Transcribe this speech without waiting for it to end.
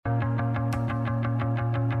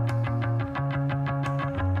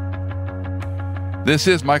This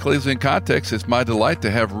is Michael Easley in Context. It's my delight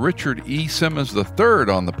to have Richard E. Simmons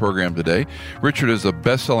III on the program today. Richard is a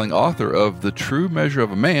best-selling author of The True Measure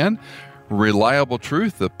of a Man, Reliable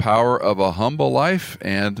Truth, The Power of a Humble Life,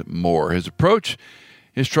 and more. His approach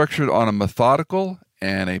is structured on a methodical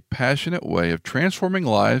and a passionate way of transforming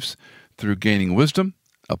lives through gaining wisdom,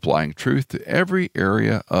 applying truth to every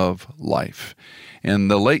area of life. In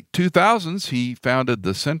the late 2000s, he founded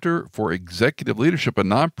the Center for Executive Leadership, a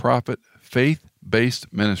nonprofit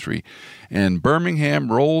faith-based ministry in Birmingham,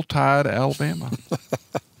 Roll Tide, Alabama.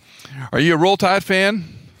 Are you a Roll Tide fan?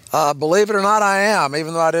 Believe it or not, I am.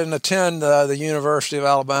 Even though I didn't attend the University of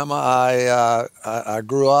Alabama, I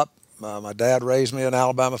grew up. My dad raised me an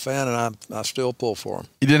Alabama fan, and I still pull for him.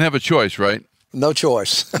 You didn't have a choice, right? No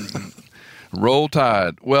choice. Roll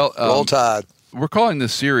Tide. Well, Roll Tide. We're calling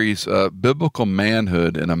this series Biblical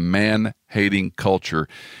Manhood in a Man-Hating Culture.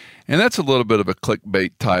 And that's a little bit of a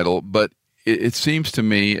clickbait title, but it seems to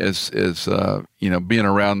me as being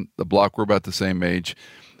around the block, we're about the same age.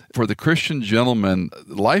 For the Christian gentleman,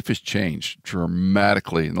 life has changed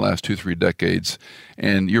dramatically in the last 2-3 decades.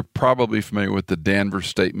 And you're probably familiar with the Danvers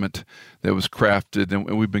statement that was crafted.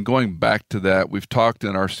 And we've been going back to that. We've talked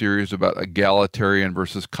in our series about egalitarian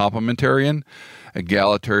versus complementarian.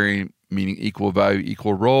 Egalitarian meaning equal value,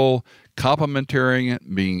 equal role.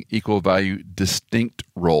 Complementarian being equal value, distinct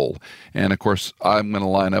role. And of course, I'm going to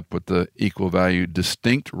line up with the equal value,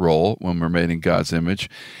 distinct role when we're made in God's image.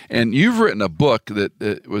 And you've written a book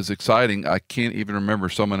that was exciting. I can't even remember.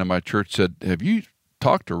 Someone in my church said, have you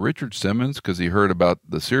talked to Richard Simmons? Because he heard about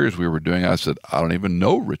the series we were doing. I said, I don't even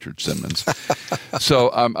know Richard Simmons.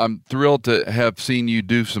 So I'm thrilled to have seen you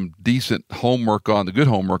do some decent homework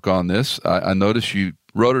on this. I noticed you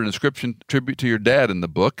wrote an inscription tribute to your dad in the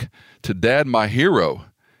book, to Dad, my hero.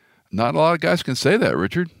 Not a lot of guys can say that,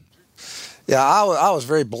 Richard. Yeah, I was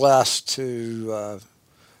very blessed to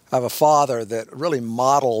have a father that really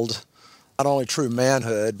modeled not only true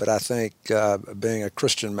manhood, but I think being a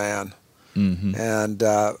Christian man. Mm-hmm. And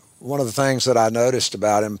one of the things that I noticed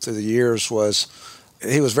about him through the years was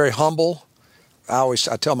he was very humble. I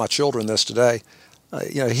tell my children this today.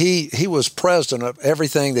 He was president of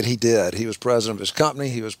everything that he did. He was president of his company.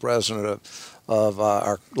 He was president of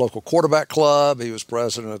our local quarterback club. He was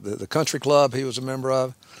president of the country club he was a member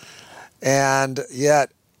of. And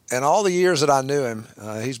yet, in all the years that I knew him,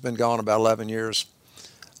 he's been gone about 11 years,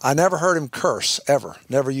 I never heard him curse, ever.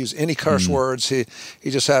 Never use any curse words. He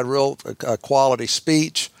just had real quality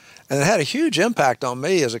speech. And it had a huge impact on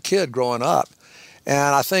me as a kid growing up.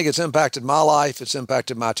 And I think it's impacted my life. It's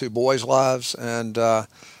impacted my two boys' lives. And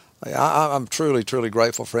I'm truly, truly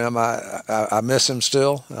grateful for him. I miss him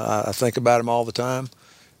still. I think about him all the time.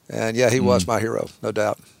 And, yeah, he was my hero, no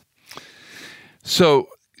doubt. So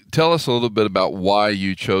tell us a little bit about why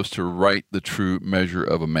you chose to write The True Measure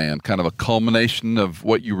of a Man, kind of a culmination of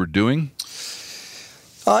what you were doing?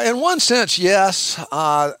 In one sense, yes.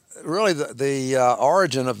 Really, the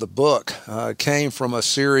origin of the book came from a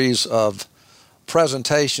series of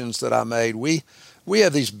presentations that I made. We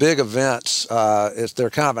have these big events. They're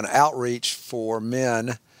kind of an outreach for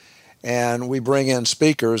men, and we bring in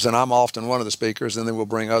speakers, and I'm often one of the speakers, and then we'll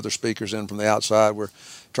bring other speakers in from the outside. We're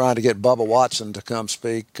trying to get Bubba Watson to come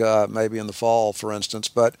speak maybe in the fall, for instance.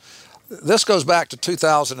 But this goes back to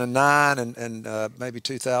 2009 and maybe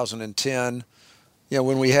 2010,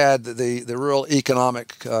 when we had the real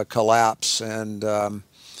economic collapse. And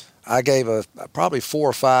I gave probably 4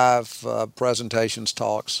 or 5 presentations,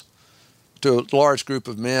 talks to a large group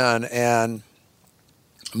of men. And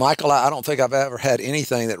Michael, I don't think I've ever had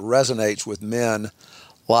anything that resonates with men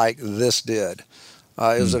like this did.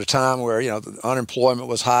 It was at a time where, the unemployment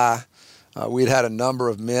was high. We'd had a number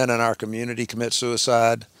of men in our community commit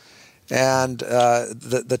suicide. And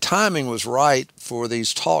the timing was right for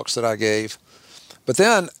these talks that I gave. But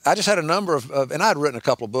then I just had a number of and I'd written a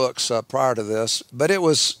couple of books prior to this, but it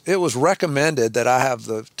was recommended that I have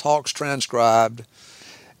the talks transcribed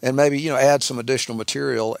and maybe, add some additional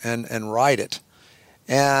material and write it.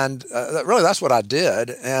 And really that's what I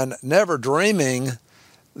did, and never dreaming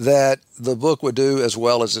that the book would do as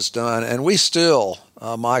well as it's done. And we still,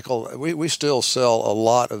 Michael, we still sell a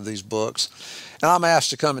lot of these books. And I'm asked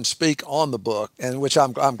to come and speak on the book, and which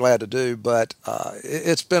I'm glad to do. But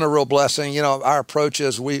it's been a real blessing. Our approach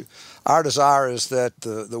is our desire is that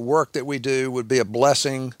the work that we do would be a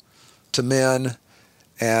blessing to men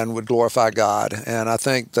and would glorify God. And I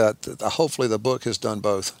think that hopefully the book has done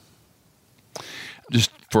both.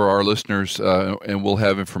 Just for our listeners, and we'll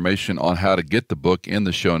have information on how to get the book in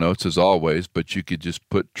the show notes as always, but you could just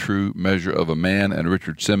put True Measure of a Man and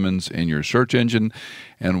Richard Simmons in your search engine,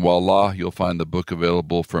 and voila, you'll find the book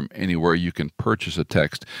available from anywhere you can purchase a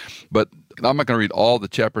text. But I'm not going to read all the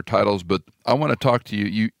chapter titles, but I want to talk to you.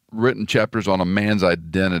 You've written chapters on a man's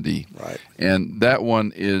identity. Right. And that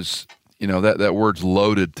one is, that word's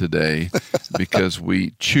loaded today because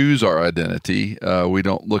we choose our identity. We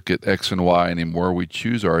don't look at X and Y anymore. We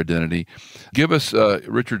choose our identity. Give us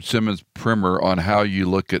Richard Simmons' primer on how you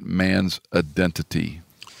look at man's identity.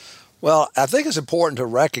 Well, I think it's important to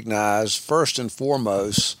recognize, first and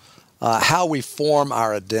foremost, how we form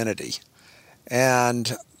our identity.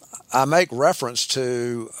 And I make reference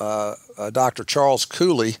to Dr. Charles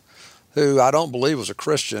Cooley, who I don't believe was a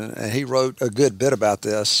Christian, and he wrote a good bit about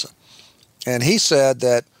this. And he said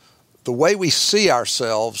that the way we see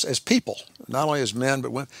ourselves as people, not only as men,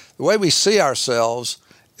 but women, the way we see ourselves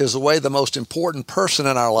is the way the most important person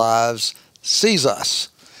in our lives sees us.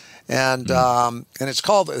 And it's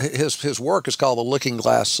called, his work is called The Looking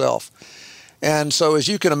Glass Self. And so as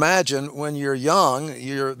you can imagine, when you're young,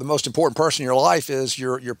 the most important person in your life is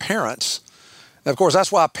your parents. And of course,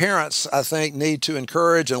 that's why parents, I think, need to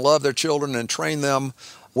encourage and love their children and train them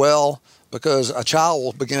well, because a child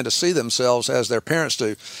will begin to see themselves as their parents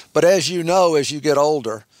do. But as you know, as you get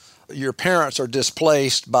older, your parents are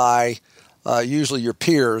displaced by usually your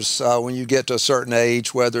peers when you get to a certain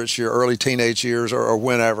age, whether it's your early teenage years or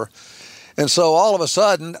whenever. And so all of a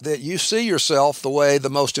sudden that you see yourself the way the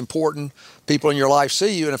most important people in your life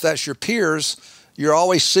see you. And if that's your peers, you're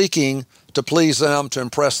always seeking to please them, to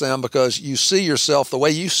impress them, because you see yourself the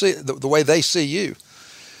way you see the way they see you.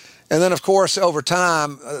 And then, of course, over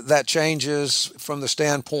time, that changes from the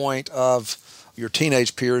standpoint of your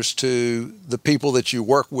teenage peers to the people that you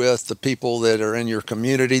work with, the people that are in your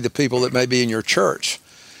community, the people that may be in your church.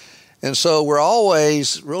 And so we're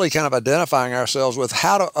always really kind of identifying ourselves with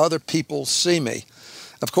how do other people see me?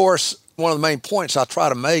 Of course, one of the main points I try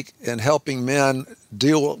to make in helping men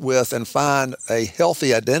deal with and find a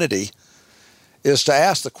healthy identity is to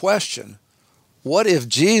ask the question, what if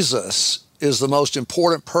Jesus is the most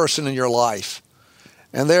important person in your life,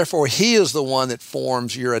 and therefore he is the one that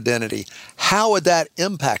forms your identity? How would that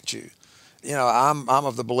impact you? I'm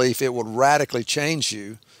of the belief it would radically change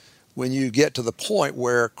you when you get to the point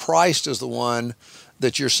where Christ is the one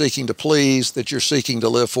that you're seeking to please, that you're seeking to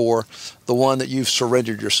live for, the one that you've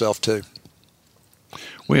surrendered yourself to.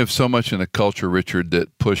 We have so much in a culture, Richard,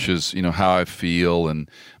 that pushes, how I feel and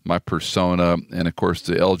my persona, and of course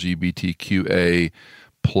the LGBTQA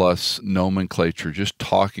plus nomenclature. Just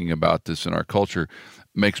talking about this in our culture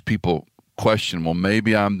makes people question, well,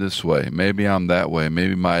 maybe I'm this way, maybe I'm that way,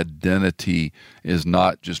 maybe my identity is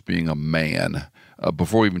not just being a man.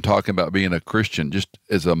 Before even talking about being a Christian, just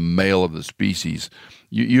as a male of the species.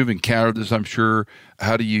 You've encountered this, I'm sure.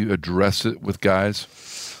 How do you address it with guys?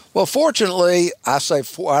 Well, fortunately, I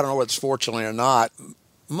don't know whether it's fortunately or not,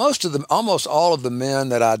 almost all of the men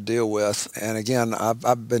that I deal with, and again,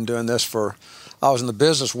 I've been doing this I was in the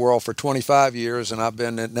business world for 25 years, and I've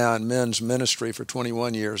been now in men's ministry for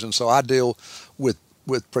 21 years. And so I deal with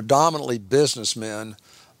predominantly businessmen,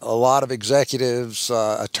 a lot of executives,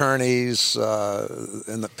 attorneys,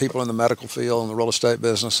 and the people in the medical field and the real estate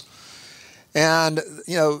business. And,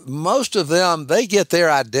 most of them, they get their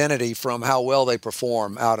identity from how well they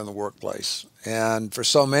perform out in the workplace. And for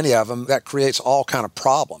so many of them, that creates all kind of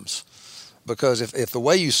problems. Because if the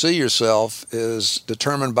way you see yourself is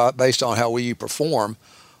determined based on how well you perform,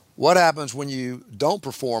 what happens when you don't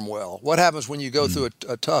perform well? What happens when you go through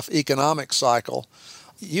a tough economic cycle?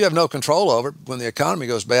 You have no control over it when the economy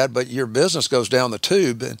goes bad, but your business goes down the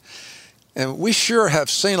tube. And we sure have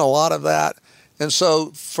seen a lot of that. And so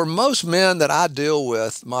for most men that I deal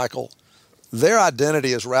with, Michael, their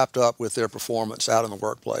identity is wrapped up with their performance out in the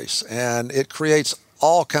workplace. And it creates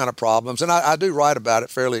all kind of problems. And I do write about it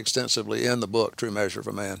fairly extensively in the book, True Measure of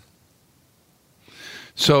a Man.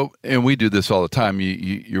 So, and we do this all the time.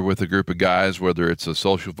 You're with a group of guys, whether it's a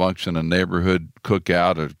social function, a neighborhood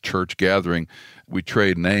cookout, a church gathering. We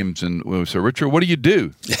trade names, and we say, Richard, what do you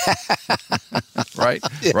do? Right?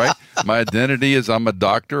 Yeah. Right? My identity is I'm a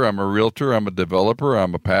doctor, I'm a realtor, I'm a developer,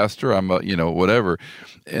 I'm a pastor, I'm a, whatever.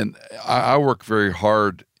 And I work very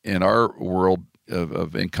hard in our world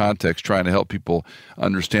of in context, trying to help people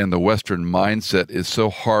understand the Western mindset is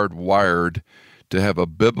so hardwired. To have a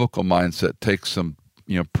biblical mindset takes some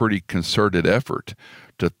pretty concerted effort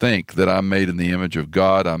to think that I'm made in the image of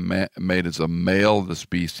God. I'm made as a male of the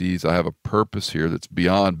species. I have a purpose here that's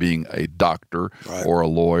beyond being a doctor, right, or a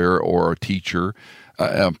lawyer or a teacher.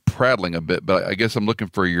 I'm prattling a bit, but I guess I'm looking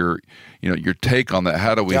for your take on that.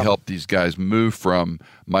 How do we help these guys move from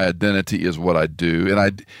my identity is what I do,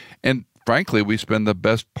 and frankly, we spend the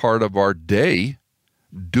best part of our day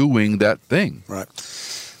doing that thing. Right.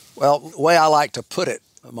 Well, the way I like to put it,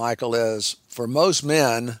 Michael, is for most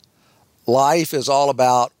men, life is all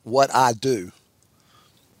about what I do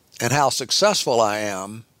and how successful I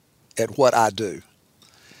am at what I do.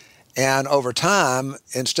 And over time,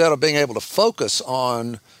 instead of being able to focus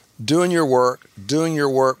on doing your work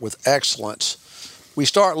with excellence, we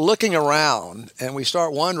start looking around and we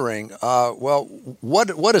start wondering,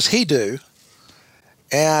 what does he do?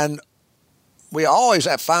 And we always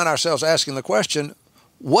find ourselves asking the question,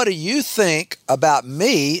 what do you think about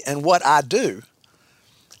me and what I do?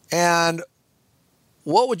 And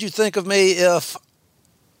what would you think of me if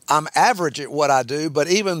I'm average at what I do? But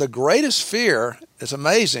even the greatest fear, it's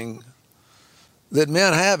amazing, that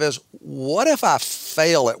men have is, what if I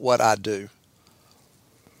fail at what I do?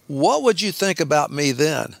 What would you think about me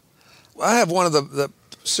then? I have one of one of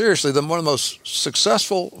the most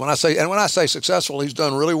successful, when I say successful, he's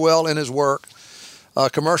done really well in his work,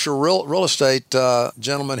 commercial real estate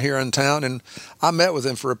gentleman here in town, and I met with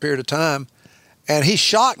him for a period of time, and he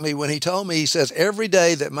shocked me when he told me, he says, every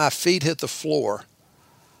day that my feet hit the floor,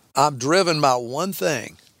 I'm driven by one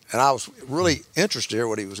thing, and I was really interested to hear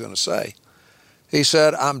what he was going to say. He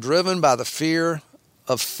said, I'm driven by the fear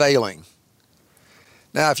of failing.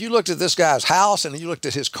 Now, if you looked at this guy's house and you looked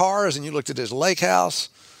at his cars and you looked at his lake house,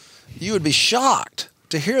 you would be shocked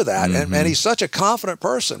to hear that. Mm-hmm. And he's such a confident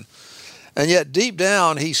person. And yet deep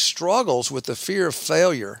down, he struggles with the fear of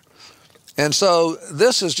failure. And so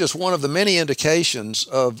this is just one of the many indications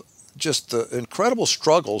of just the incredible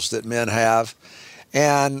struggles that men have.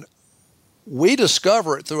 And we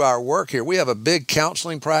discover it through our work here. We have a big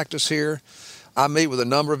counseling practice here. I meet with a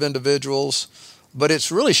number of individuals, but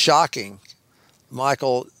it's really shocking,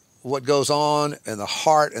 Michael, what goes on in the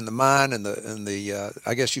heart and the mind and the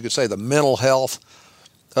I guess you could say the mental health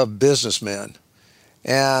of businessmen.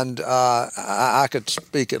 And I could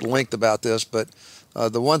speak at length about this, but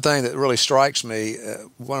the one thing that really strikes me,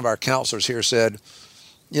 one of our counselors here said,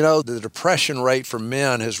 the depression rate for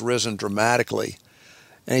men has risen dramatically.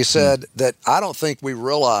 And he said that I don't think we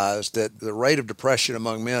realize that the rate of depression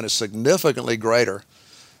among men is significantly greater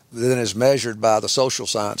than is measured by the social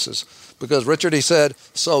sciences. Because, Richard, he said,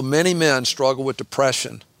 so many men struggle with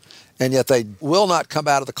depression, and yet they will not come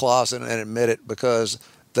out of the closet and admit it because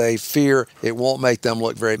they fear it won't make them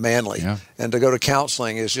look very manly. Yeah. And to go to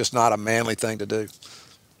counseling is just not a manly thing to do.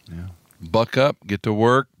 Yeah. Buck up, get to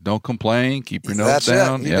work, don't complain, keep your nose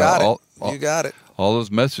down. It. You got it. All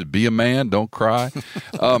those messages, be a man, don't cry.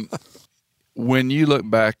 When you look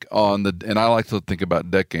back on and I like to think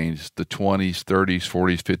about decades, the 20s, 30s,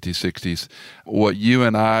 40s, 50s, 60s, what you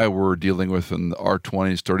and I were dealing with in our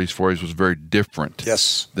 20s, 30s, 40s was very different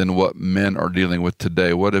than what men are dealing with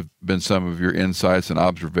today. What have been some of your insights and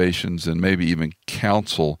observations and maybe even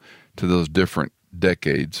counsel to those different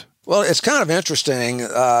decades? Well, it's kind of interesting.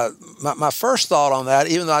 My first thought on that,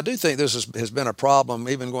 even though I do think this has been a problem,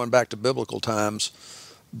 even going back to biblical times,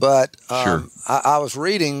 but Sure. I was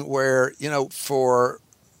reading where,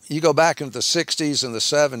 you go back into the 60s and the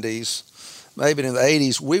 70s, maybe in the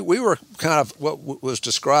 80s, we were kind of what was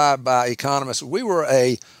described by economists. We were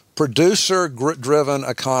a producer-driven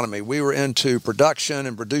economy. We were into production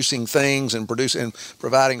and producing things and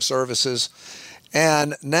providing services.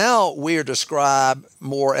 And now we are described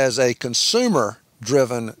more as a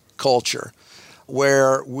consumer-driven culture,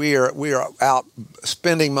 where we are out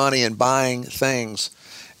spending money and buying things.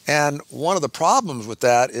 And one of the problems with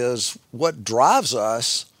that is what drives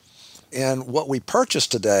us in what we purchase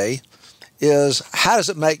today is how does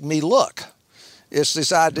it make me look? It's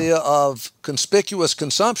this idea of conspicuous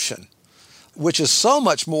consumption, which is so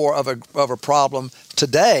much more of a problem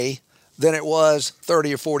today than it was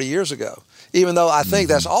 30 or 40 years ago. Even though I think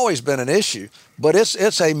that's always been an issue, but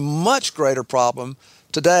it's a much greater problem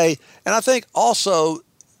today. And I think also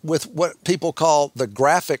with what people call the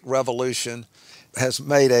graphic revolution has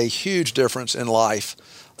made a huge difference in life,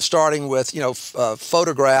 starting with,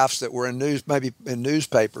 photographs that were maybe in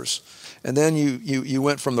newspapers. And then you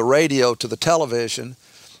went from the radio to the television.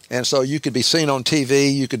 And so you could be seen on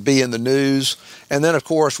TV, you could be in the news. And then, of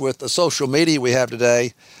course, with the social media we have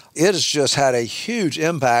today, it has just had a huge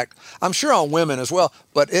impact, I'm sure on women as well,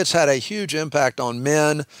 but it's had a huge impact on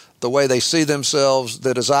men, the way they see themselves,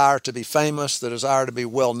 the desire to be famous, the desire to be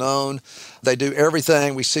well known. They do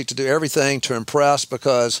everything, we seek to do everything to impress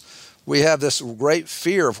because we have this great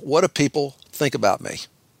fear of what do people think about me?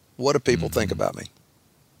 What do people think about me?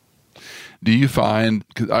 Do you find,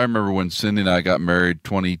 because I remember when Cindy and I got married,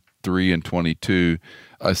 23 and 22,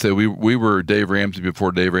 I said we were Dave Ramsey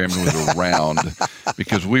before Dave Ramsey was around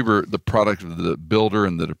because we were the product of the builder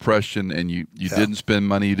and the Depression, and you didn't spend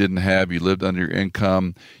money you didn't have. You lived under your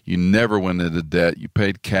income. You never went into debt. You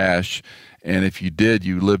paid cash. And if you did,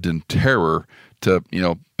 you lived in terror to,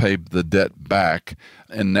 pay the debt back.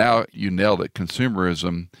 And now you nailed it.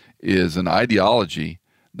 Consumerism is an ideology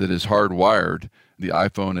that is hardwired. The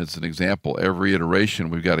iPhone is an example. Every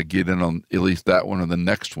iteration, we've got to get in on at least that one or the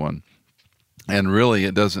next one. And really,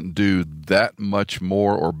 it doesn't do that much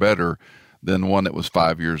more or better than one that was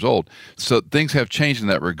 5 years old. So things have changed in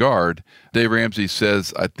that regard. Dave Ramsey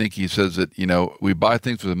says, I think he says that, we buy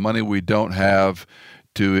things with money we don't have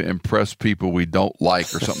to impress people we don't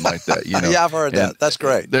like or something like that. Yeah, I've heard that. That's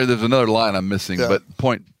great. There's another line I'm missing, but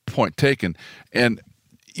point taken. And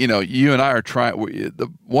you and I are trying.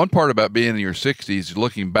 The one part about being in your 60s,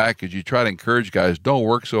 looking back, is you try to encourage guys, don't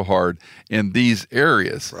work so hard in these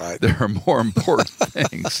areas. Right. There are more important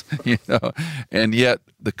things, And yet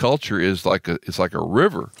the culture is it's like a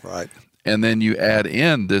river. Right. And then you add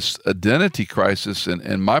in this identity crisis,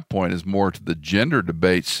 and my point is more to the gender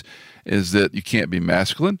debates, is that you can't be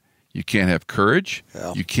masculine, you can't have courage,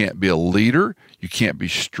 you can't be a leader, you can't be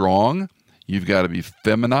strong, you've got to be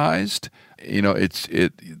feminized.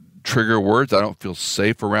 It trigger words. I don't feel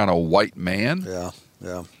safe around a white man.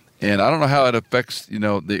 Yeah. And I don't know how it affects,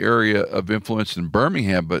 the area of influence in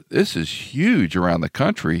Birmingham, but this is huge around the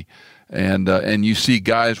country. And you see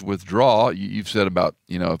guys withdraw. You've said about,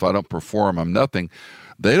 if I don't perform, I'm nothing.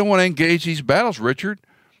 They don't want to engage these battles, Richard.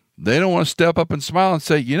 They don't want to step up and smile and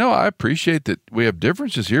say, I appreciate that we have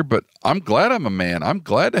differences here, but I'm glad I'm a man. I'm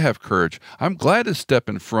glad to have courage. I'm glad to step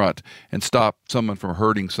in front and stop someone from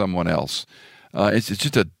hurting someone else. It's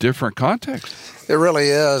just a different context. It really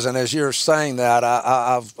is. And as you're saying that,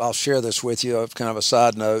 I'll share this with you, kind of a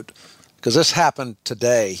side note, because this happened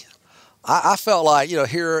today. I felt like,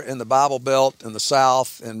 here in the Bible Belt in the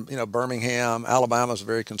South, and, Birmingham, Alabama is a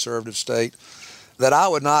very conservative state, that I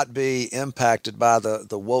would not be impacted by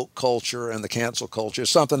the woke culture and the cancel culture.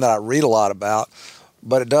 It's something that I read a lot about,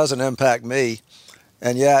 but it doesn't impact me.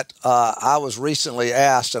 And yet I was recently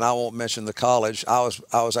asked, and I won't mention the college, I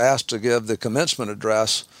was asked to give the commencement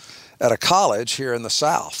address at a college here in the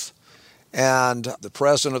South. And the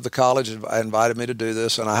president of the college invited me to do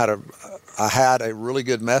this, and I had a really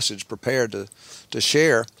good message prepared to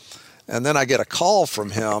share. And then I get a call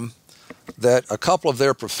from him that a couple of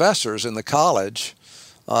their professors in the college,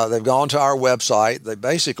 they've gone to our website. They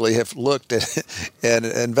basically have looked at and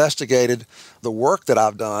investigated the work that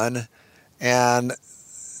I've done. And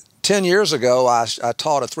 10 years ago, I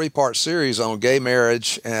taught a 3-part series on gay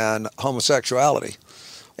marriage and homosexuality.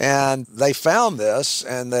 And they found this,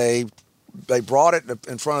 and they brought it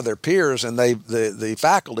in front of their peers, and the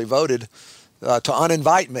faculty voted to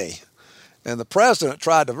uninvite me. And the president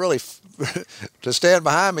tried to really to stand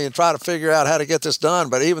behind me and try to figure out how to get this done.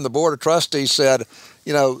 But even the board of trustees said,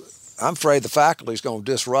 I'm afraid the faculty is going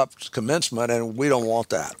to disrupt commencement, and we don't want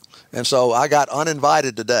that. And so I got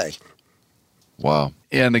uninvited today. Wow.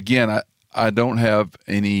 And again, I don't have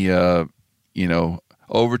any,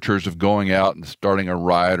 overtures of going out and starting a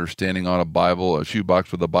riot or standing on a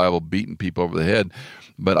shoebox with a Bible, beating people over the head.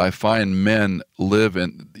 But I find men live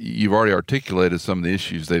in, you've already articulated some of the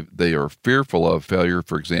issues they are fearful of: failure,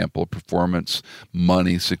 for example, performance,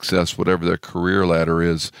 money, success, whatever their career ladder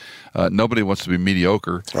is. Nobody wants to be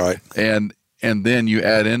mediocre. Right. And then you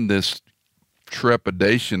add in this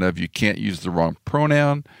trepidation of you can't use the wrong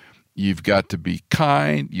pronoun. You've got to be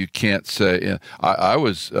kind. You can't say, I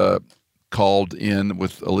was called in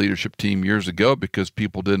with a leadership team years ago because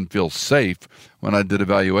people didn't feel safe when I did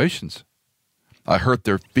evaluations. I hurt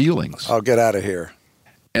their feelings. I'll get out of here.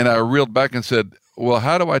 And I reeled back and said, well,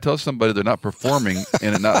 how do I tell somebody they're not performing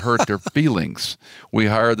and it not hurt their feelings? We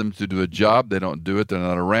hire them to do a job. They don't do it. They're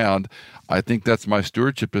not around. I think that's my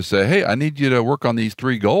stewardship to say, hey, I need you to work on these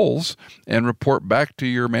 3 goals and report back to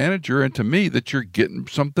your manager and to me that you're getting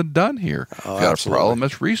something done here. Oh, got absolutely. a problem,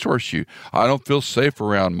 let's resource you. I don't feel safe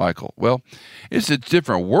around Michael. Well, it's a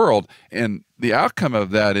different world. And the outcome of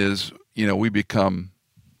that is, we become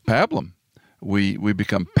pablum. We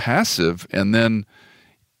become passive, and then,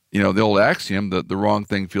 the old axiom that the wrong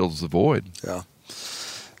thing fills the void. Yeah.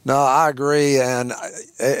 No, I agree. And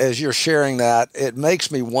as you're sharing that, it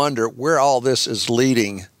makes me wonder where all this is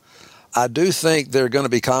leading. I do think there are going to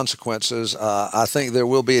be consequences. I think there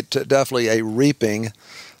will be definitely a reaping.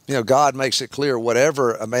 God makes it clear,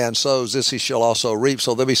 whatever a man sows, this he shall also reap.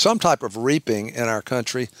 So there'll be some type of reaping in our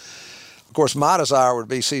country. Of course, my desire would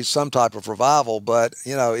be see some type of revival, but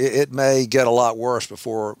it may get a lot worse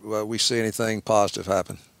before we see anything positive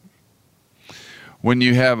happen. When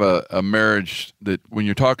you have a marriage when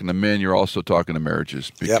you're talking to men, you're also talking to marriages,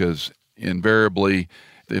 because invariably,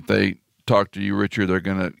 if they talk to you, Richard, they're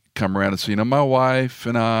going to come around and say, my wife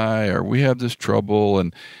and I, or we have this trouble,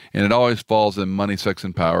 and it always falls in money, sex,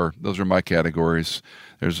 and power. Those are my categories.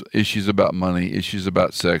 There's issues about money, issues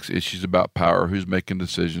about sex, issues about power, who's making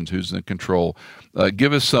decisions, who's in control.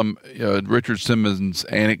 Give us some Richard Simmons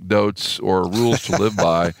anecdotes or rules to live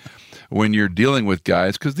by when you're dealing with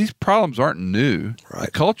guys, because these problems aren't new. Right.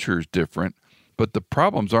 The culture is different, but the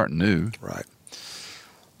problems aren't new. Right.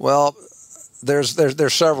 Well, there's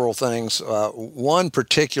several things. One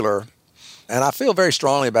particular, and I feel very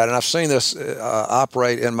strongly about it, and I've seen this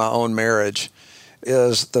operate in my own marriage,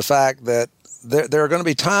 is the fact that there are going to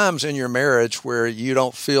be times in your marriage where you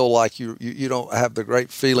don't feel like you don't have the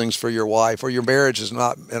great feelings for your wife, or your marriage is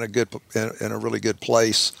not in a really good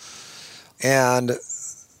place, and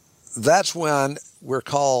that's when we're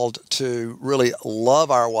called to really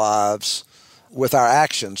love our wives with our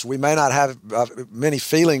actions. We may not have many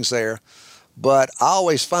feelings there, but I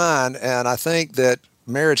always find, and I think that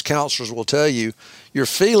marriage counselors will tell you, your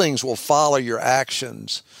feelings will follow your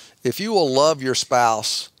actions. If you will love your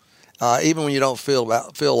spouse, even when you don't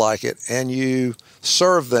feel like it, and you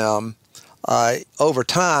serve them, over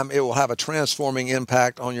time, it will have a transforming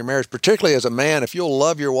impact on your marriage. Particularly as a man, if you'll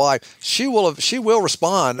love your wife, she will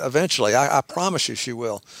respond eventually. I promise you, she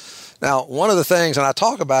will. Now, one of the things, and I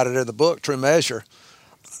talk about it in the book, True Measure,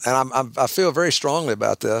 and I feel very strongly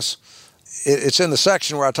about this. It's in the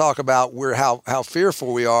section where I talk about how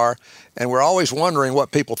fearful we are, and we're always wondering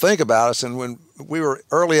what people think about us. And when we were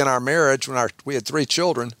early in our marriage, when we had 3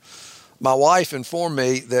 children, my wife informed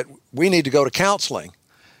me that we need to go to counseling.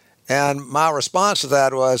 And my response to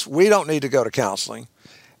that was, we don't need to go to counseling.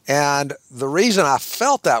 And the reason I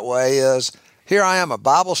felt that way is, here I am, a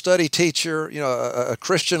Bible study teacher, a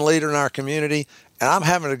Christian leader in our community, and I'm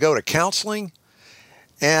having to go to counseling.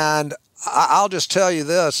 And I'll just tell you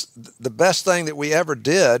this, the best thing that we ever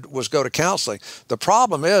did was go to counseling. The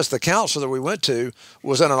problem is the counselor that we went to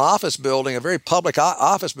was in an office building, a very public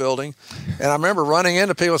office building. And I remember running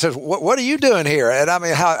into people and said, what are you doing here? And I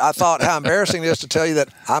mean, I thought how embarrassing it is to tell you that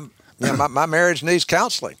my marriage needs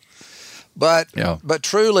counseling. But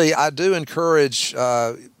truly, I do encourage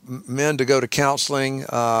men to go to counseling.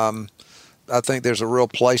 I think there's a real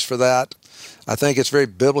place for that. I think it's very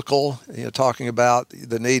biblical, talking about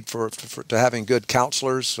the need for having good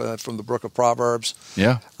counselors from the book of Proverbs.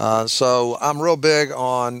 Yeah. So I'm real big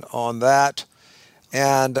on that,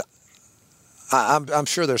 and I'm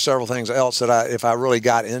sure there's several things else that if I really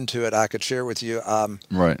got into it, I could share with you.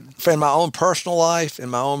 Right. In my own personal life, in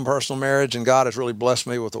my own personal marriage, and God has really blessed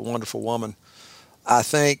me with a wonderful woman. I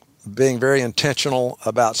think being very intentional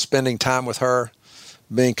about spending time with her,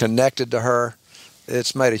 being connected to her,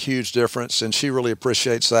 it's made a huge difference, and she really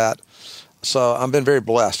appreciates that. So I've been very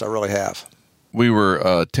blessed. I really have. We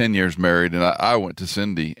were 10 years married, and I went to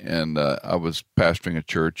Cindy, and I was pastoring a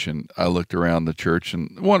church, and I looked around the church,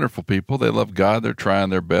 and wonderful people. They love God. They're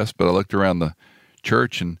trying their best, but I looked around the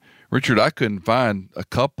church, and Richard, I couldn't find a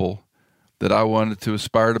couple that I wanted to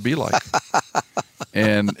aspire to be like.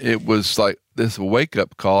 And it was like this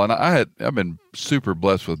wake-up call, and I've been super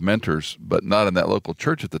blessed with mentors, but not in that local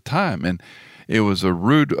church at the time, and it was a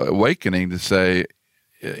rude awakening to say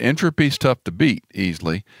entropy's tough to beat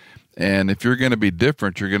easily. And if you're going to be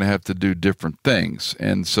different, you're going to have to do different things.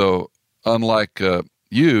 And so unlike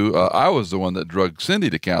you, I was the one that drugged Cindy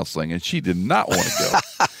to counseling, and she did not want to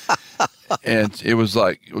go. And it was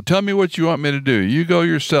like, well, tell me what you want me to do. You go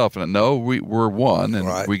yourself. And no, we're one,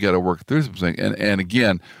 and we got to work through something. And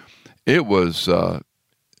again, it was,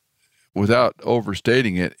 without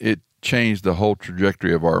overstating it, it changed the whole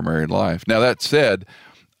trajectory of our married life. Now, that said,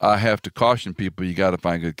 I have to caution people, you got to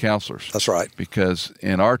find good counselors. That's right. Because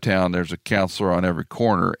in our town, there's a counselor on every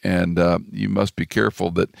corner, and you must be careful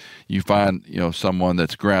that you find someone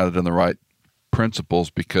that's grounded in the right principles,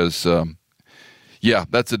 because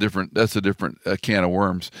that's a different can of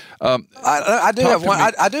worms. I do have one.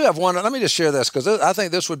 I do have one. Let me just share this, because I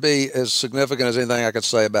think this would be as significant as anything I could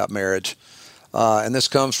say about marriage. And this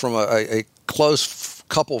comes from a close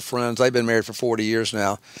couple friends. They've been married for 40 years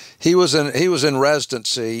now. He was in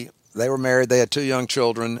residency. They were married. They had 2 young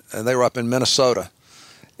children, and they were up in Minnesota.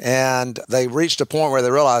 And they reached a point where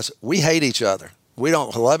they realized, we hate each other. We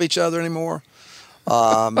don't love each other anymore.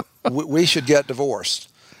 We should get divorced.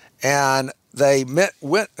 And they went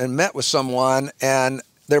with someone, and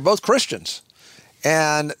they're both Christians.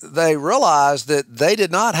 And they realized that they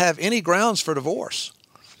did not have any grounds for divorce.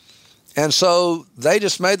 And so they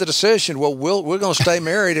just made the decision, well, we're going to stay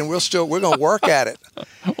married and we're going to work at it.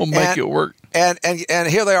 We'll make it work. And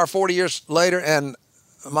here they are 40 years later, and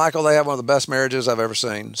Michael, they have one of the best marriages I've ever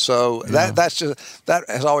seen. So that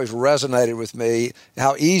has always resonated with me,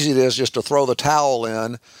 how easy it is just to throw the towel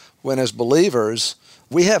in when, as believers,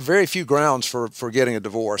 we have very few grounds for getting a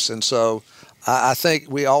divorce. And so I think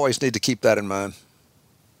we always need to keep that in mind.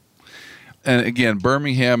 And again,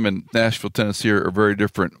 Birmingham and Nashville, Tennessee are very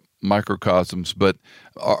different microcosms, but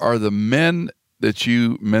are the men that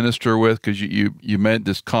you minister with, because you made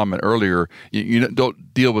this comment earlier, you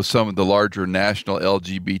don't deal with some of the larger national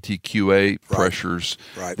LGBTQA pressures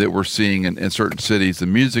that we're seeing in certain cities. The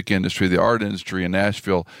music industry, the art industry in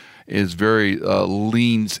Nashville is very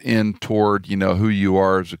leans in toward, who you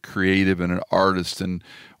are as a creative and an artist and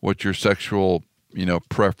what your sexual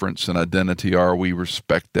preference and identity are. We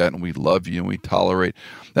respect that and we love you and we tolerate.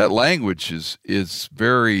 That language is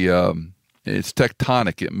very it's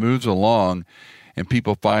tectonic. It moves along, and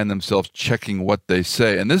people find themselves checking what they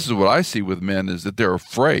say. And this is what I see with men, is that they're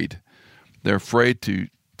afraid. They're afraid to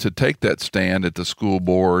take that stand at the school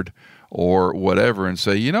board or whatever and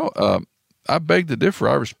say, I beg to differ.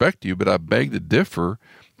 I respect you, but I beg to differ.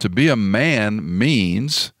 To be a man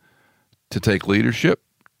means to take leadership,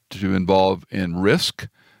 to involve in risk,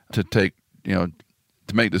 to take, to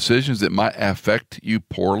make decisions that might affect you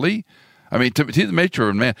poorly. I mean, to the nature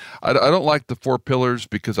of a man, I don't like the 4 pillars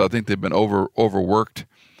because I think they've been overworked.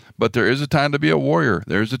 But there is a time to be a warrior.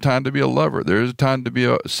 There is a time to be a lover. There is a time to be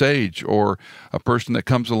a sage or a person that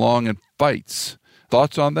comes along and fights.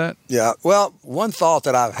 Thoughts on that? Yeah. Well, one thought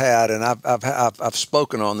that I've had, and I've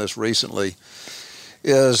spoken on this recently,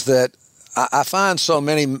 is that I find so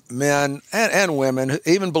many men and women,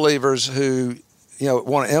 even believers, who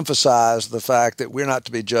want to emphasize the fact that we're not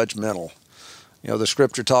to be judgmental. The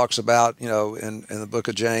scripture talks about, in the book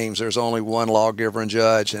of James, there's only one lawgiver and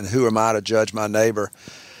judge, and who am I to judge my neighbor?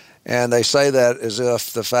 And they say that as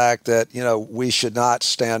if the fact that, we should not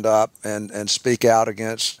stand up and speak out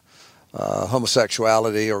against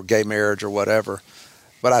homosexuality or gay marriage or whatever.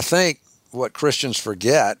 But I think what Christians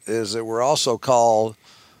forget is that we're also called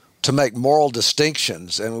to make moral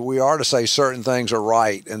distinctions, and we are to say certain things are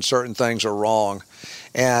right and certain things are wrong.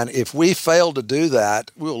 And if we fail to do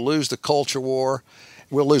that, we'll lose the culture war.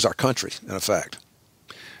 We'll lose our country, in effect.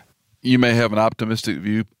 You may have an optimistic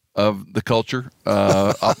view of the culture,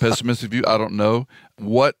 a pessimistic view. I don't know.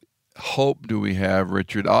 What hope do we have,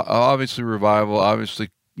 Richard? Obviously revival,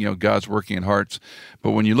 obviously, God's working in hearts.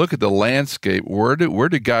 But when you look at the landscape, where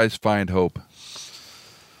do guys find hope?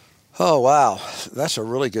 Oh, wow. That's a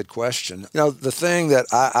really good question. The thing that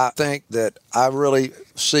I think that I really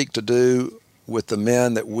seek to do with the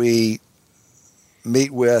men that we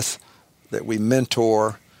meet with, that we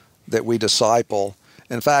mentor, that we disciple,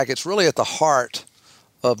 in fact, it's really at the heart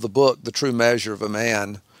of the book, The True Measure of a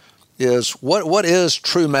Man, is what is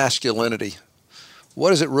true masculinity?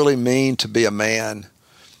 What does it really mean to be a man?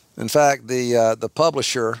 In fact, the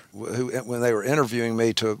publisher, who, when they were interviewing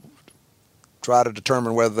me to try to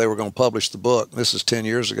determine whether they were going to publish the book, this is 10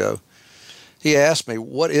 years ago, he asked me,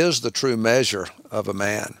 what is the true measure of a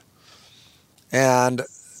man? And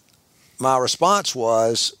my response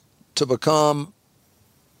was to become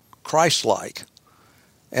Christ-like.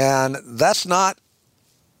 And that's not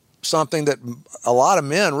something that a lot of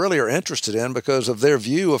men really are interested in because of their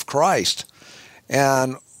view of Christ.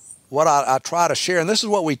 And what I try to share, and this is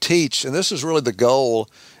what we teach, and this is really the goal,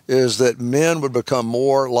 is that men would become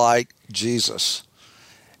more like Jesus.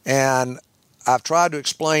 And I've tried to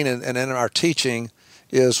explain, and in our teaching,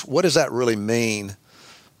 is what does that really mean?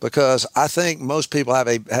 Because I think most people have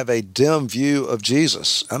a dim view of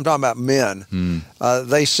Jesus. I'm talking about men.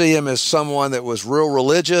 They see him as someone that was real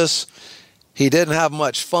religious. He didn't have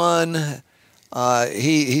much fun.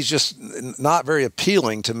 He's just not very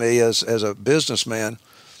appealing to me as a businessman.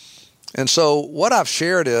 And so what I've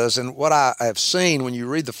shared is, and what I have seen when you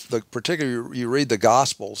read particularly you read the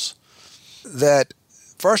Gospels, that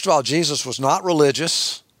first of all, Jesus was not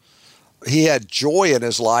religious. He had joy in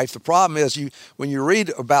his life. The problem is when you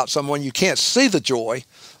read about someone, you can't see the joy,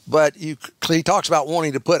 but he talks about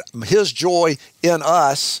wanting to put his joy in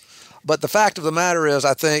us. But the fact of the matter is,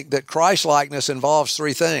 I think that Christ-likeness involves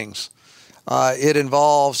 3 things. It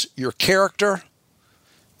involves your character,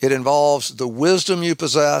 it involves the wisdom you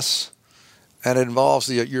possess, and it involves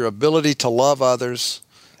your ability to love others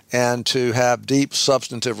and to have deep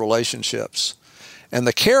substantive relationships. And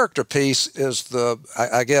the character piece is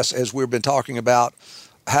I guess, as we've been talking about,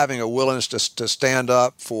 having a willingness to stand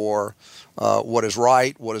up for what is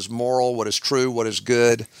right, what is moral, what is true, what is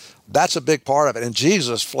good. That's a big part of it. And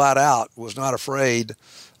Jesus, flat out, was not afraid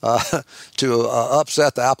to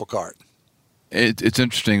upset the apple cart. It's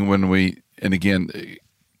interesting when and again,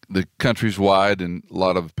 the country's wide and a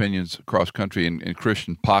lot of opinions across country in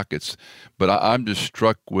Christian pockets, but I'm just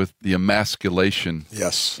struck with the emasculation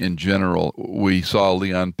in general. We saw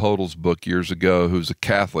Leon Podol's book years ago, who's a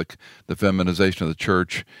Catholic, The Feminization of the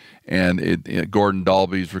Church, and Gordon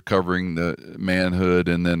Dalby's Recovering the Manhood,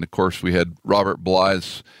 and then, of course, we had Robert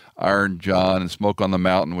Bly's Iron John and Smoke on the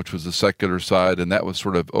Mountain, which was the secular side, and that was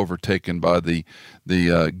sort of overtaken by the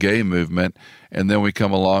gay movement. And then we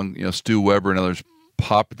come along, Stu Weber and others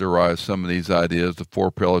popularized some of these ideas, the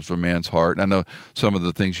 4 pillars of a man's heart. And I know some of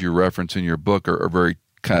the things you reference in your book are very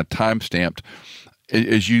kind of time-stamped.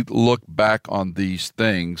 As you look back on these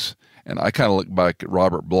things, and I kind of look back at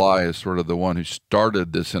Robert Bly as sort of the one who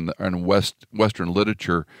started this in Western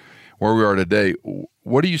literature, where we are today,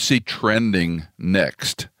 what do you see trending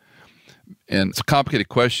next? And it's a complicated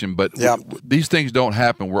question, but these things don't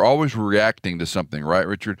happen. We're always reacting to something, right,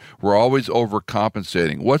 Richard? We're always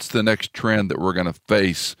overcompensating. What's the next trend that we're going to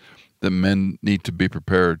face that men need to be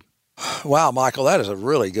prepared? Wow, Michael, that is a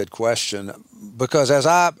really good question, because as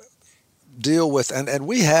I deal with, and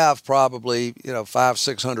we have probably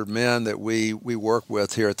 500-600 men that we work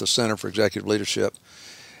with here at the Center for Executive Leadership,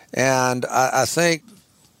 and I think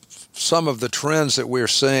some of the trends that we're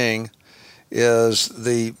seeing is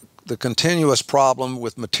the continuous problem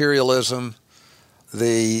with materialism.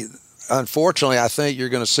 Unfortunately, I think you're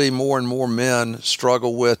going to see more and more men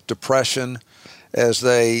struggle with depression as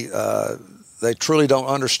they truly don't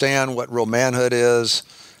understand what real manhood is.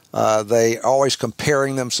 They always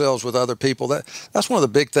comparing themselves with other people. That's one of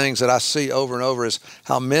the big things that I see over and over, is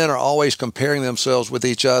how men are always comparing themselves with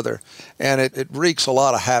each other, and it wreaks a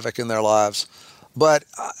lot of havoc in their lives. But,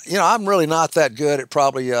 I'm really not that good at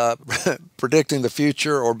probably predicting the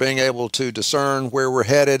future or being able to discern where we're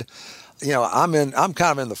headed. I'm kind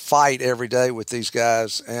of in the fight every day with these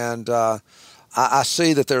guys, and I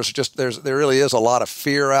see that there really is a lot of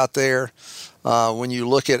fear out there. When you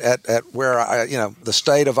look at where the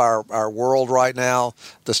state of our world right now,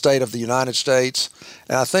 the state of the United States,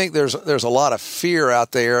 and I think there's a lot of fear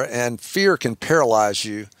out there, and fear can paralyze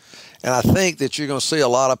you. And I think that you're going to see a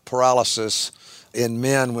lot of paralysis in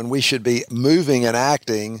men when we should be moving and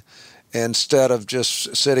acting instead of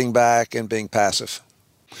just sitting back and being passive.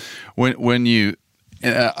 When you,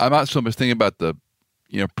 and I'm not so much thinking about the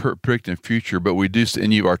predicting the future, but we do,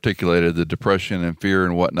 and you've articulated the depression and fear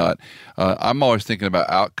and whatnot. I'm always thinking about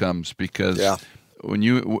outcomes, because when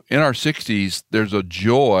you, in our 60s, there's a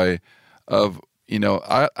joy of,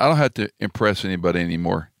 I don't have to impress anybody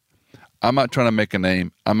anymore. I'm not trying to make a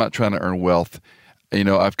name. I'm not trying to earn wealth.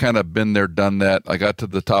 I've kind of been there, done that. I got to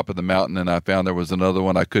the top of the mountain and I found there was another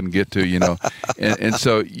one I couldn't get to, and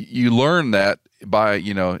so you learn that by,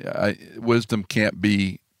 wisdom can't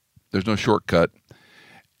be, there's no shortcut.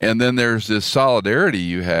 And then there's this solidarity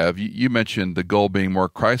you have. You mentioned the goal being more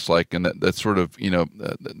Christ-like, and that's sort of,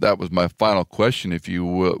 that was my final question, if you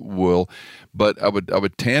will. But I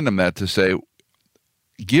would tandem that to say,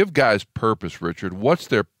 give guys purpose, Richard. What's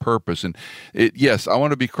their purpose? And yes, I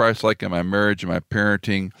want to be Christ-like in my marriage, in my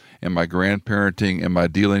parenting, in my grandparenting, in my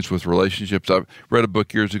dealings with relationships. I read a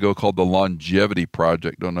book years ago called The Longevity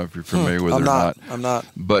Project. Don't know if you're familiar with it or not. I'm not.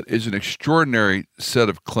 But it's an extraordinary set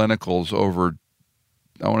of clinicals over,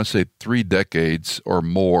 I want to say, 3 decades or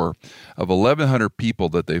more, of 1,100 people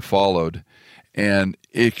that they followed. And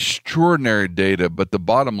extraordinary data, but the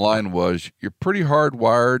bottom line was you're pretty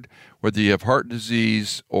hardwired, whether you have heart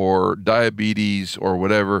disease or diabetes or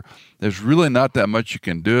whatever. There's really not that much you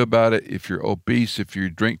can do about it. If you're obese, if you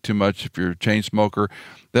drink too much, if you're a chain smoker,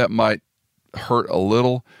 that might hurt a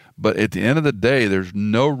little. But at the end of the day, there's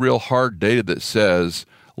no real hard data that says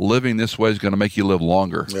living this way is going to make you live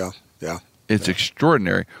longer. Yeah. It's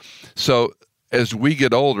extraordinary. So as we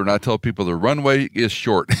get older, and I tell people the runway is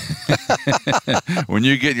short. When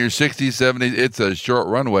you get in your 60s, 70s, it's a short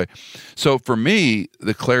runway. So for me,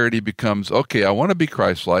 the clarity becomes, okay, I want to be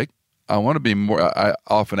Christ-like. I want to be more. I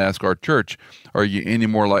often ask our church, are you any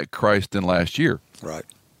more like Christ than last year? Right.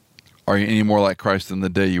 Are you any more like Christ than the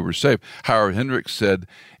day you were saved? Howard Hendricks said,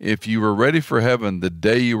 if you were ready for heaven the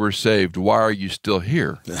day you were saved, why are you still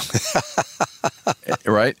here?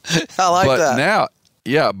 Right? I like that.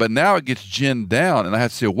 But now it gets ginned down, and I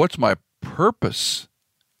have to say, what's my purpose?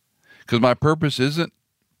 Because my purpose isn't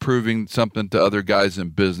proving something to other guys in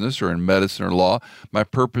business or in medicine or law. My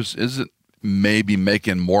purpose isn't maybe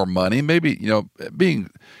making more money. Maybe, being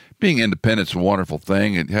independent is a wonderful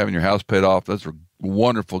thing, and having your house paid off, those are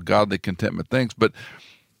wonderful, godly contentment things. But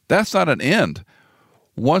that's not an end.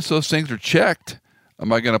 Once those things are checked,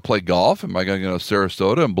 Am I going to play golf? Am I going to go to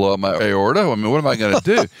Sarasota and blow up my aorta? I mean, what am I going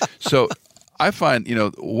to do? So I find,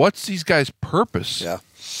 what's these guys' purpose? Yeah.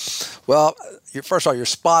 Well, first of all, you're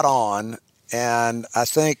spot on. And I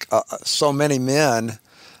think so many men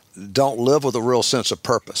don't live with a real sense of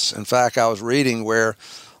purpose. In fact, I was reading where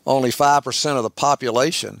only 5% of the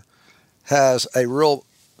population has a real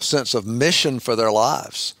sense of mission for their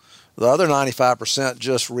lives. The other 95%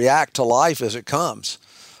 just react to life as it comes.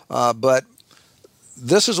 But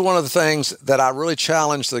this is one of the things that I really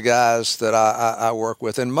challenge the guys that I work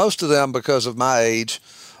with. And most of them, because of my age,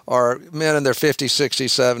 are men in their 50s, 60s,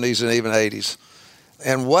 70s, and even 80s.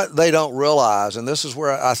 And what they don't realize, and this is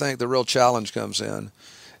where I think the real challenge comes in,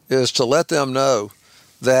 is to let them know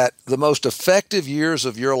that the most effective years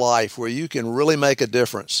of your life where you can really make a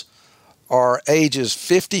difference are ages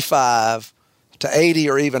 55 to 80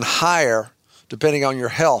 or even higher, depending on your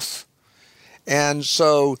health. And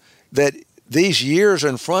so that these years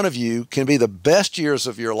in front of you can be the best years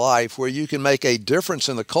of your life where you can make a difference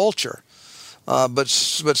in the culture. But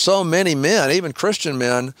so many men, even Christian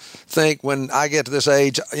men, think when I get to this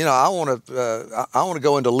age, I want to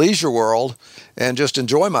go into leisure world and just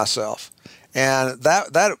enjoy myself, and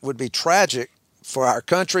that would be tragic for our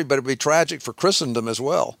country, but it'd be tragic for Christendom as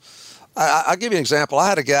well. I'll give you an example. I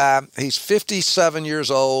had a guy. He's 57 years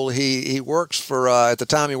old. He works for at the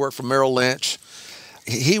time he worked for Merrill Lynch.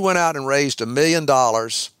 He went out and raised $1 million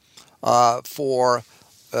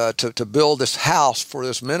to build this house for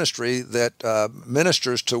this ministry that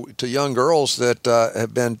ministers to young girls that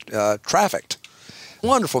have been trafficked.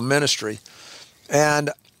 Wonderful ministry, and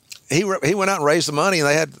he went out and raised the money, and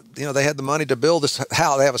they had the money to build this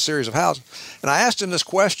house. They have a series of houses, and I asked him this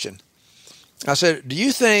question. I said, "Do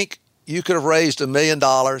you think you could have raised $1 million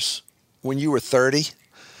when you were 30?"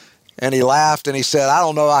 And he laughed and he said, "I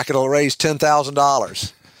don't know. I could have raised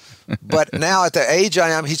 $10,000." But now at the age I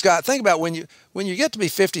am, think about when you get to be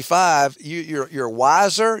 55, you're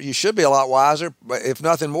wiser. You should be a lot wiser, but if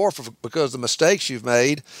nothing more, because of the mistakes you've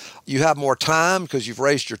made. You have more time because you've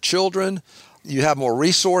raised your children. You have more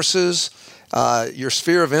resources. Your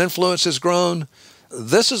sphere of influence has grown.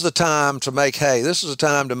 This is the time to this is the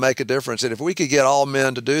time to make a difference. And if we could get all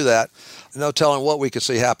men to do that, no telling what we could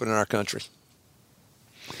see happen in our country.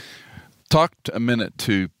 Talk a minute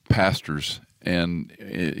to pastors. And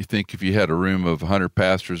you think if you had a room of 100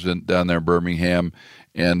 pastors down there in Birmingham,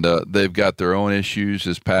 and they've got their own issues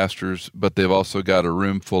as pastors, but they've also got a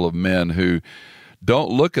room full of men who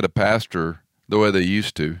don't look at a pastor the way they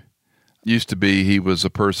used to. Used to be he was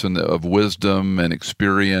a person of wisdom and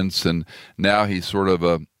experience, and now he's sort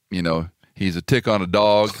of he's a tick on a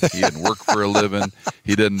dog. He didn't work for a living.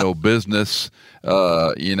 He didn't know business.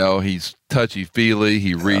 He's touchy-feely.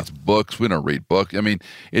 He reads books. We don't read books. I mean,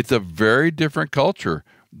 it's a very different culture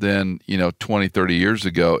than, 20, 30 years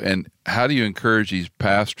ago. And how do you encourage these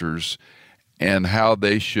pastors and how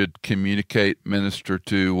they should communicate, minister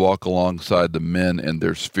to, walk alongside the men in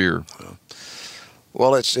their sphere?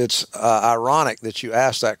 Well, it's ironic that you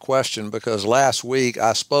asked that question, because last week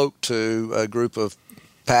I spoke to a group of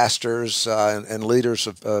pastors and leaders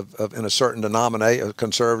of in a certain denomination, a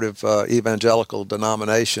conservative evangelical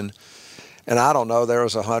denomination, and I don't know, there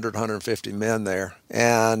was 100, 150 men there,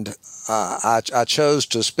 and I chose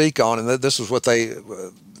to speak on, and this is what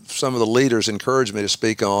some of the leaders encouraged me to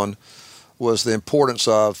speak on, was the importance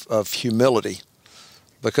of humility,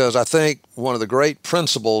 because I think one of the great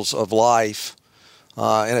principles of life,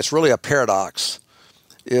 and it's really a paradox,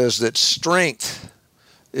 is that strength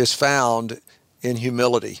is found in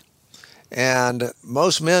humility. And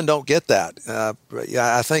most men don't get that.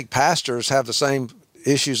 I think pastors have the same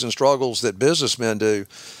issues and struggles that businessmen do.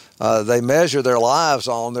 They measure their lives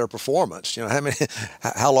on their performance.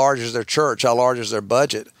 How large is their church? How large is their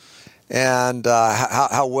budget? And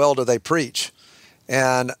how well do they preach?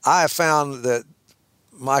 And I have found that,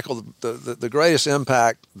 Michael, the greatest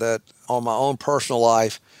impact that on my own personal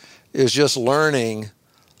life is just learning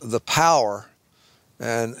the power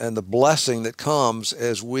and the blessing that comes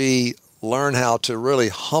as we learn how to really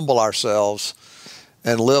humble ourselves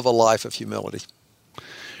and live a life of humility.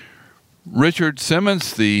 Richard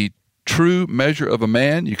Simmons, The True Measure of a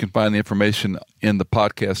Man. You can find the information in the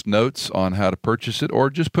podcast notes on how to purchase it, or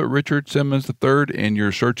just put Richard Simmons III in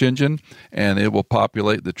your search engine, and it will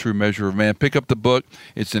populate The True Measure of a Man. Pick up the book.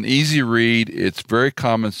 It's an easy read. It's very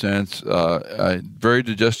common sense, very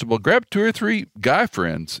digestible. Grab 2 or 3 guy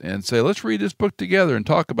friends and say, let's read this book together and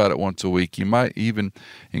talk about it once a week. You might even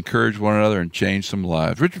encourage one another and change some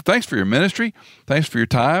lives. Richard, thanks for your ministry. Thanks for your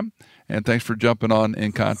time. And thanks for jumping on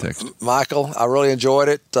In Context. Michael, I really enjoyed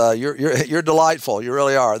it. You're delightful. You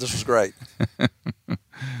really are. This was great.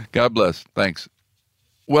 God bless. Thanks.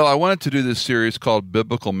 Well, I wanted to do this series called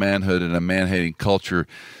Biblical Manhood in a Man-Hating Culture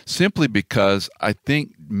simply because I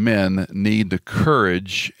think men need the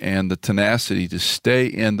courage and the tenacity to stay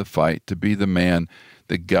in the fight, to be the man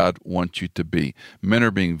that God wants you to be. Men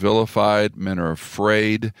are being vilified. Men are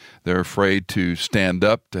afraid. They're afraid to stand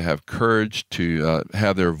up, to have courage, to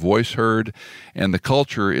have their voice heard. And the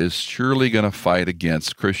culture is surely going to fight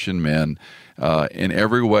against Christian men in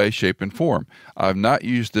every way, shape, and form. I've not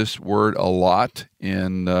used this word a lot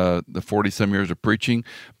in the 40-some years of preaching,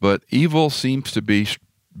 but evil seems to be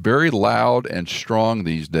very loud and strong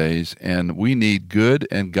these days, and we need good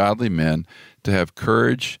and godly men to have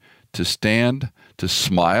courage, to stand, to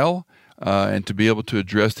smile, and to be able to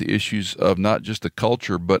address the issues of not just the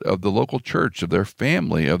culture, but of the local church, of their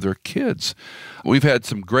family, of their kids. We've had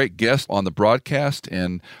some great guests on the broadcast,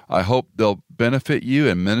 and I hope they'll benefit you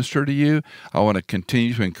and minister to you. I want to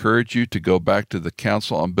continue to encourage you to go back to the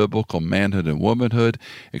Council on Biblical Manhood and Womanhood.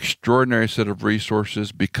 Extraordinary set of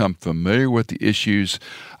resources. Become familiar with the issues.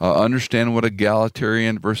 Understand what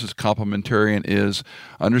egalitarian versus complementarian is.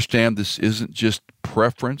 Understand this isn't just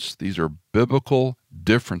preference. These are biblical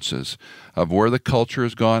differences of where the culture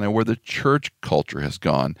has gone and where the church culture has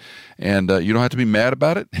gone. And you don't have to be mad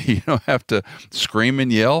about it. You don't have to scream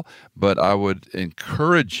and yell, but I would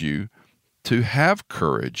encourage you to have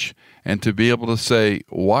courage and to be able to say,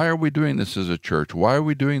 why are we doing this as a church? Why are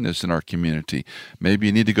we doing this in our community? Maybe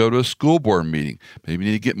you need to go to a school board meeting. Maybe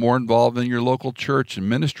you need to get more involved in your local church and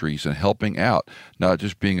ministries and helping out, not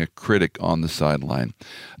just being a critic on the sideline.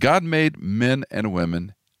 God made men and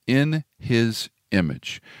women in His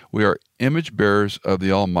image. We are image bearers of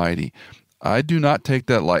the Almighty. I do not take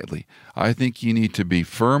that lightly. I think you need to be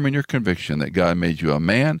firm in your conviction that God made you a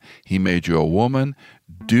man, He made you a woman.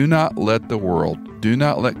 Do not let the world, do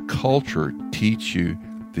not let culture teach you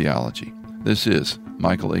theology. This is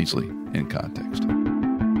Michael Easley in Context.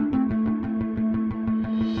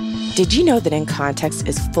 Did you know that In Context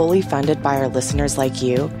is fully funded by our listeners like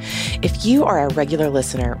you? If you are a regular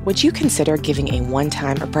listener, would you consider giving a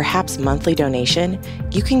one-time or perhaps monthly donation?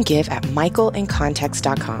 You can give at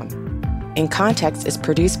michaelincontext.com. In Context is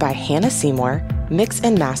produced by Hannah Seymour, mixed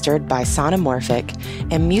and mastered by Sonomorphic,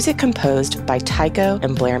 and music composed by Tycho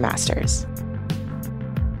and Blair Masters.